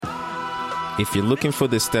If you're looking for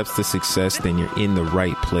the steps to success, then you're in the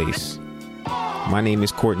right place. My name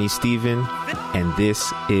is Courtney Stephen, and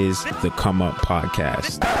this is the Come Up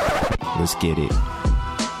Podcast. Let's get it.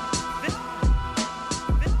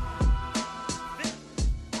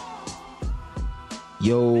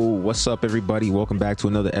 Yo, what's up, everybody? Welcome back to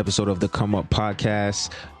another episode of the Come Up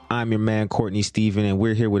Podcast. I'm your man, Courtney Stephen, and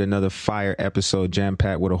we're here with another fire episode,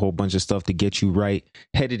 jam-packed with a whole bunch of stuff to get you right.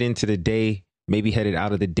 Headed into the day, maybe headed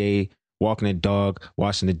out of the day, walking a dog,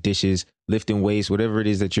 washing the dishes, lifting weights, whatever it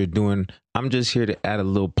is that you're doing. I'm just here to add a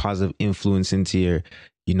little positive influence into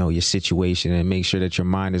your situation and make sure that your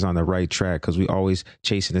mind is on the right track, because we always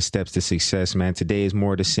chasing the steps to success, man. Today is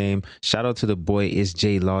more of the same. Shout out to the boy, it's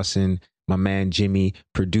Jay Lawson, my man Jimmy,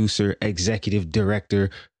 producer, executive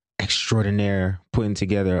director extraordinaire, putting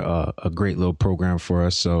together a great little program for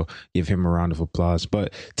us. So give him a round of applause.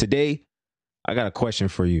 But today, I got a question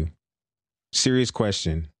for you. Serious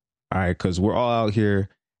question. All right, because we're all out here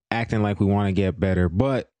acting like we want to get better,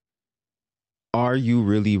 but are you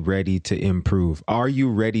really ready to improve? Are you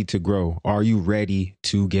ready to grow? Are you ready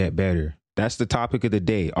to get better? That's the topic of the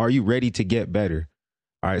day. Are you ready to get better?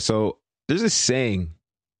 All right, so there's a saying,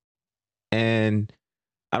 and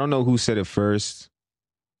I don't know who said it first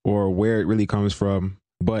or where it really comes from,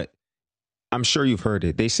 but I'm sure you've heard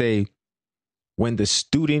it. They say, when the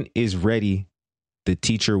student is ready, the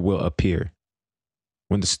teacher will appear.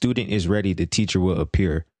 When the student is ready, the teacher will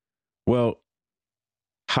appear. Well,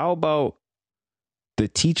 how about the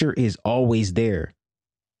teacher is always there?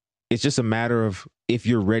 It's just a matter of if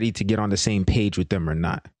you're ready to get on the same page with them or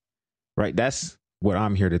not, right? That's what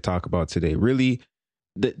I'm here to talk about today. Really,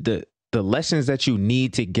 the lessons that you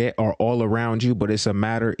need to get are all around you, but it's a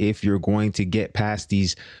matter if you're going to get past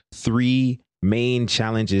these three main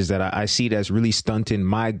challenges that I see that's really stunting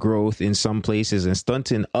my growth in some places and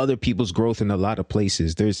stunting other people's growth in a lot of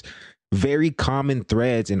places. There's very common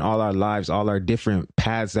threads in all our lives, all our different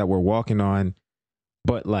paths that we're walking on.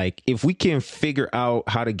 But like, if we can figure out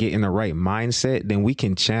how to get in the right mindset, then we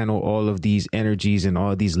can channel all of these energies and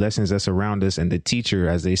all of these lessons that's around us. And the teacher,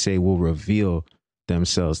 as they say, will reveal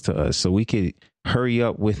themselves to us. So we could hurry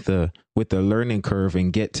up with the learning curve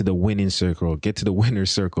and get to the winning circle, get to the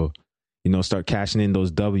winner's circle. Start cashing in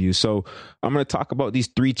those W's. So I'm going to talk about these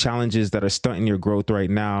three challenges that are stunting your growth right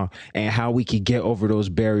now and how we can get over those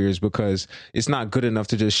barriers, because it's not good enough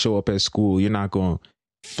to just show up at school. You're not going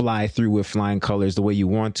to fly through with flying colors the way you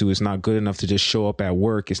want to. It's not good enough to just show up at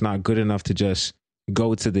work. It's not good enough to just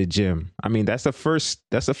go to the gym. I mean, that's the first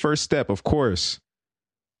step, of course.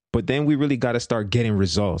 But then we really got to start getting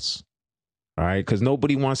results. All right. Because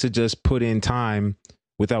nobody wants to just put in time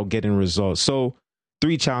without getting results. So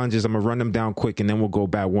three challenges. I'm going to run them down quick and then we'll go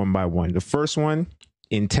back one by one. The first one,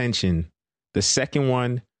 intention. The second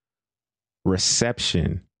one,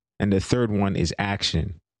 reception. And the third one is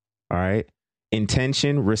action. All right.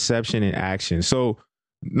 Intention, reception, and action. So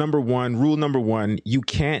rule number one, you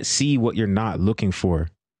can't see what you're not looking for.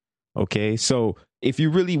 Okay. So if you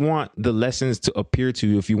really want the lessons to appear to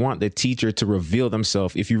you, if you want the teacher to reveal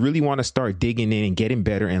themselves, if you really want to start digging in and getting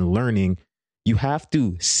better and learning, you have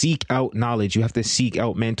to seek out knowledge. You have to seek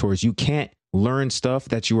out mentors. You can't learn stuff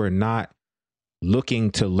that you are not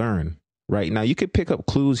looking to learn. Right now, you could pick up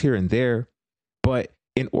clues here and there, but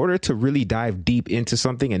in order to really dive deep into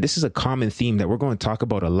something, and this is a common theme that we're going to talk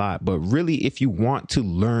about a lot, but really, if you want to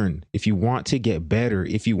learn, if you want to get better,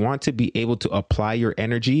 if you want to be able to apply your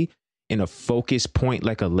energy in a focus point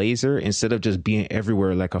like a laser, instead of just being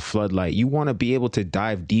everywhere like a floodlight, you want to be able to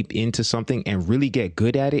dive deep into something and really get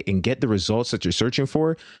good at it and get the results that you're searching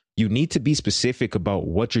for. You need to be specific about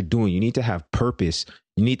what you're doing. You need to have purpose.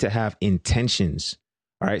 You need to have intentions.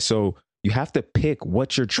 All right. So you have to pick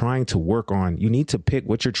what you're trying to work on. You need to pick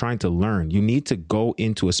what you're trying to learn. You need to go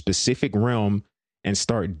into a specific realm and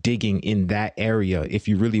start digging in that area if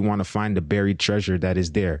you really want to find the buried treasure that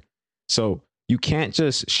is there. So you can't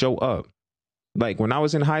just show up. Like when I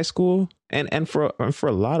was in high school and for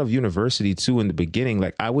a lot of university too, in the beginning,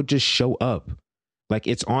 like I would just show up. Like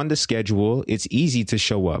it's on the schedule. It's easy to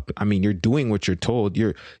show up. I mean, you're doing what you're told.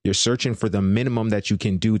 You're searching for the minimum that you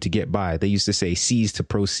can do to get by. They used to say C's to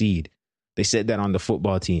proceed. They said that on the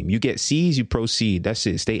football team. You get C's, you proceed. That's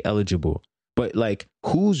it. Stay eligible. But like,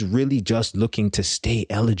 who's really just looking to stay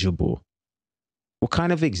eligible? What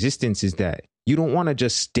kind of existence is that? You don't want to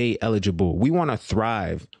just stay eligible. We want to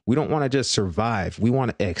thrive. We don't want to just survive. We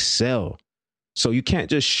want to excel. So you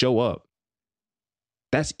can't just show up.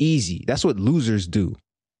 That's easy. That's what losers do.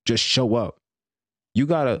 Just show up. You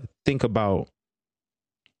got to think about,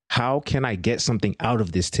 how can I get something out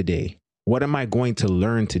of this today? What am I going to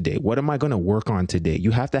learn today? What am I going to work on today?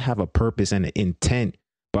 You have to have a purpose and an intent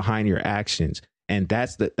behind your actions. And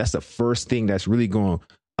that's the first thing that's really going to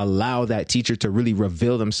allow that teacher to really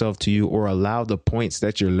reveal themselves to you, or allow the points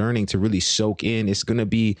that you're learning to really soak in. It's going to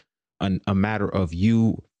be a matter of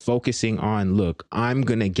you focusing on, look, I'm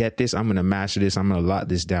going to get this. I'm going to master this. I'm going to lock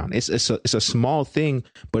this down. It's a small thing,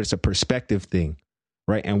 but it's a perspective thing,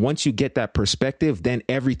 right? And once you get that perspective, then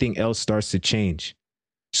everything else starts to change.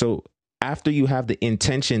 So after you have the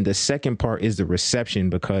intention, the second part is the reception,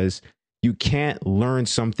 because you can't learn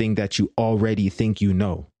something that you already think you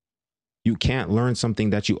know. You can't learn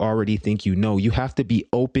something that you already think you know. You have to be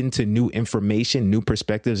open to new information, new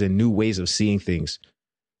perspectives, and new ways of seeing things.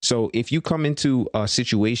 So if you come into a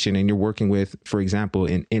situation and you're working with, for example,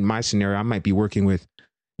 in my scenario, I might be working with,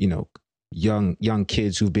 young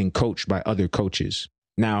kids who've been coached by other coaches.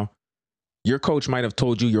 Now, your coach might have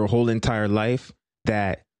told you your whole entire life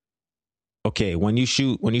that, okay, when you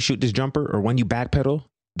shoot this jumper, or when you backpedal,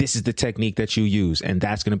 this is the technique that you use, and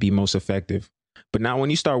that's going to be most effective. But now when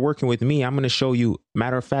you start working with me, I'm going to show you,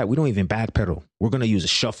 matter of fact, we don't even backpedal. We're going to use a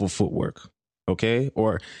shuffle footwork. Okay.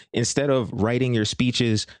 Or instead of writing your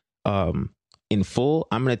speeches in full,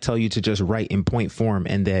 I'm going to tell you to just write in point form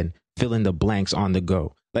and then fill in the blanks on the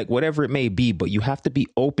go, like whatever it may be. But you have to be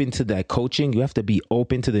open to that coaching. You have to be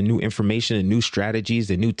open to the new information, the new strategies,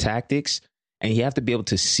 the new tactics, and you have to be able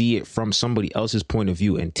to see it from somebody else's point of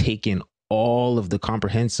view and take in all of the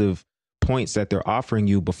comprehensive points that they're offering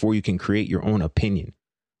you before you can create your own opinion,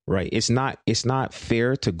 right? It's not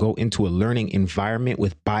fair to go into a learning environment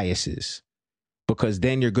with biases, because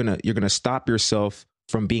then you're going to stop yourself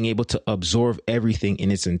from being able to absorb everything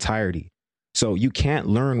in its entirety. So you can't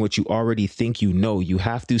learn what you already think you know. You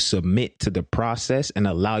have to submit to the process and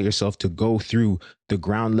allow yourself to go through the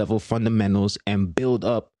ground level fundamentals and build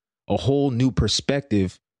up a whole new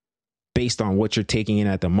perspective based on what you're taking in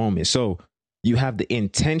at the moment. So you have the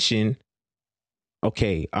intention,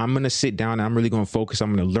 okay, I'm going to sit down and I'm really going to focus.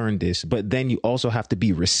 I'm going to learn this. But then you also have to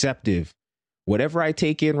be receptive. Whatever I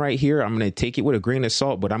take in right here, I'm going to take it with a grain of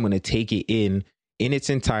salt, but I'm going to take it in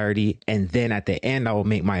its entirety. And then at the end, I will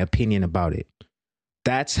make my opinion about it.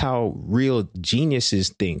 That's how real geniuses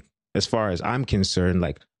think, as far as I'm concerned.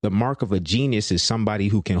 Like, the mark of a genius is somebody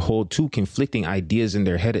who can hold two conflicting ideas in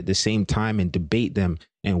their head at the same time and debate them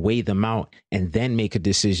and weigh them out and then make a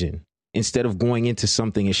decision, instead of going into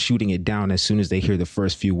something and shooting it down as soon as they hear the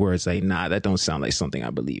first few words. Like, nah, that don't sound like something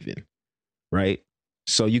I believe in. Right.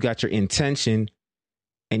 So you got your intention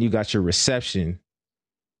and you got your reception.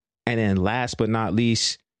 And then last but not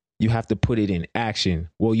least, you have to put it in action.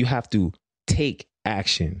 Well, you have to take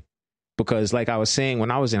action, because like I was saying,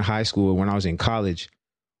 when I was in high school, when I was in college,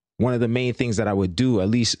 one of the main things that I would do, at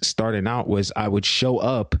least starting out, was I would show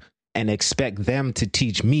up and expect them to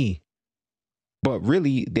teach me. But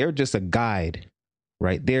really, they're just a guide,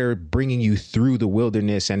 right? They're bringing you through the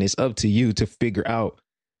wilderness, and it's up to you to figure out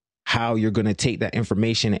how you're going to take that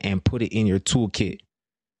information and put it in your toolkit,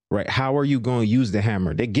 right? How are you going to use the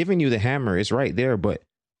hammer? They're giving you the hammer. It's right there, but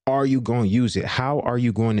are you going to use it? How are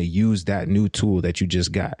you going to use that new tool that you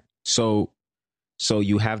just got? So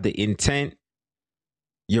you have the intent,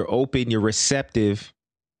 you're open, you're receptive,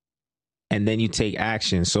 and then you take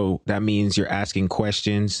action. So that means you're asking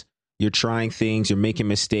questions, you're trying things, you're making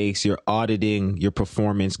mistakes, you're auditing your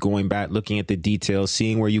performance, going back, looking at the details,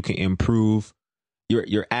 seeing where you can improve.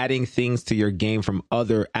 You're adding things to your game from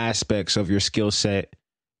other aspects of your skill set,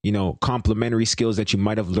 complementary skills that you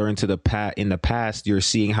might have learned in the past. You're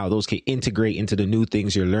seeing how those can integrate into the new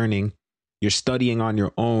things you're learning. You're studying on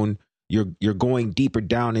your own. You're going deeper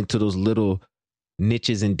down into those little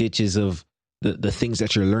niches and ditches of the things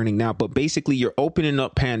that you're learning now. But basically, you're opening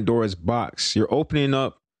up Pandora's box. You're opening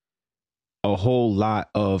up a whole lot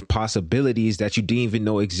of possibilities that you didn't even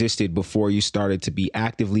know existed before you started to be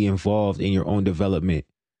actively involved in your own development.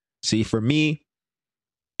 See, for me,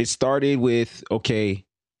 it started with, okay,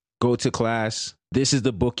 go to class. This is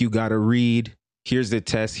the book you got to read. Here's the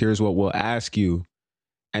test. Here's what we'll ask you.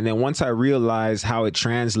 And then once I realized how it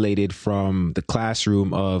translated from the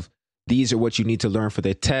classroom of, these are what you need to learn for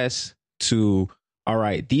the test, to, all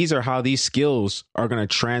right, these are how these skills are going to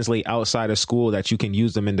translate outside of school, that you can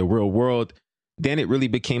use them in the real world. Then it really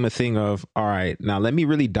became a thing of, all right, now let me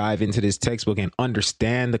really dive into this textbook and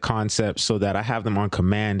understand the concepts so that I have them on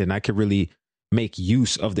command and I can really make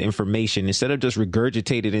use of the information instead of just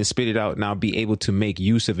regurgitate it and spit it out. Now be able to make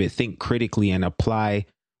use of it, think critically, and apply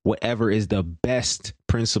whatever is the best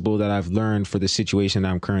principle that I've learned for the situation that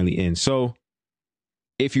I'm currently in. So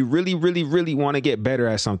if you really, really, really want to get better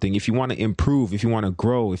at something, if you want to improve, if you want to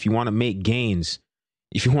grow, if you want to make gains,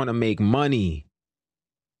 if you want to make money,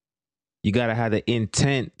 You got to have the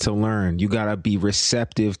intent to learn. You got to be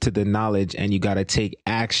receptive to the knowledge, and you got to take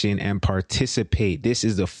action and participate. This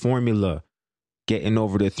is the formula. Getting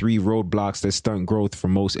over the 3 roadblocks that stunt growth for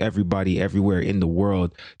most everybody everywhere in the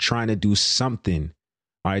world, trying to do something.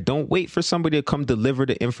 All right. Don't wait for somebody to come deliver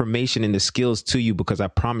the information and the skills to you, because I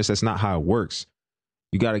promise that's not how it works.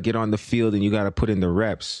 You got to get on the field and you got to put in the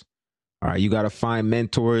reps. All right. You got to find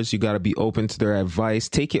mentors. You got to be open to their advice.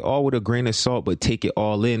 Take it all with a grain of salt, but take it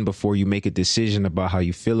all in before you make a decision about how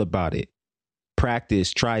you feel about it.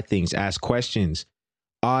 Practice, try things, ask questions,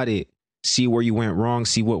 audit, see where you went wrong,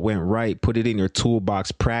 see what went right, put it in your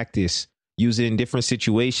toolbox, practice, use it in different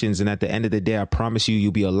situations. And at the end of the day, I promise you,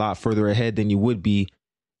 you'll be a lot further ahead than you would be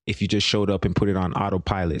if you just showed up and put it on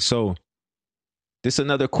autopilot. So this is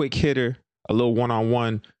another quick hitter, a little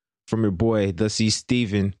one-on-one from your boy, The C.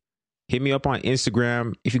 Steven. Hit me up on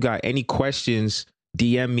Instagram. If you got any questions,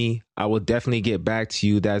 DM me. I will definitely get back to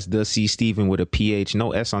you. That's The C. Steven with a PH,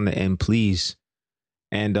 no S on the end, please.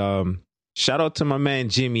 And shout out to my man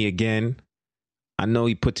Jimmy again. I know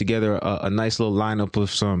he put together a nice little lineup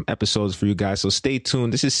of some episodes for you guys. So stay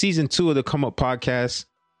tuned. This is season 2 of the Come Up Podcast.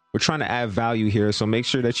 We're trying to add value here. So make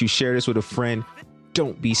sure that you share this with a friend.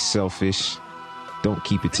 Don't be selfish. Don't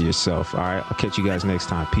keep it to yourself. All right. I'll catch you guys next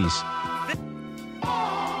time. Peace.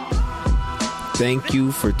 Thank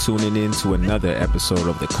you for tuning in to another episode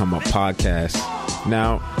of the Come Up Podcast.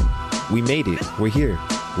 Now, we made it. We're here.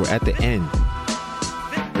 We're at the end.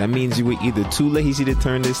 That means you were either too lazy to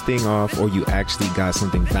turn this thing off, or you actually got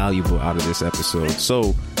something valuable out of this episode.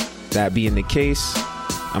 So, that being the case,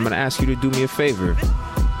 I'm going to ask you to do me a favor.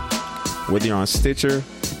 Whether you're on Stitcher,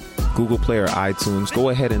 Google Play, or iTunes, go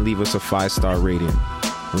ahead and leave us a 5-star rating.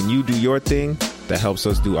 When you do your thing, that helps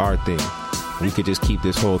us do our thing. We could just keep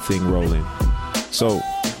this whole thing rolling. So,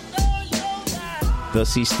 The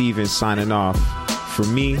C. Steven signing off. For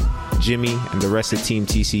me, Jimmy, and the rest of Team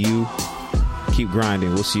TCU, keep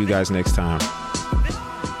grinding. We'll see you guys next time.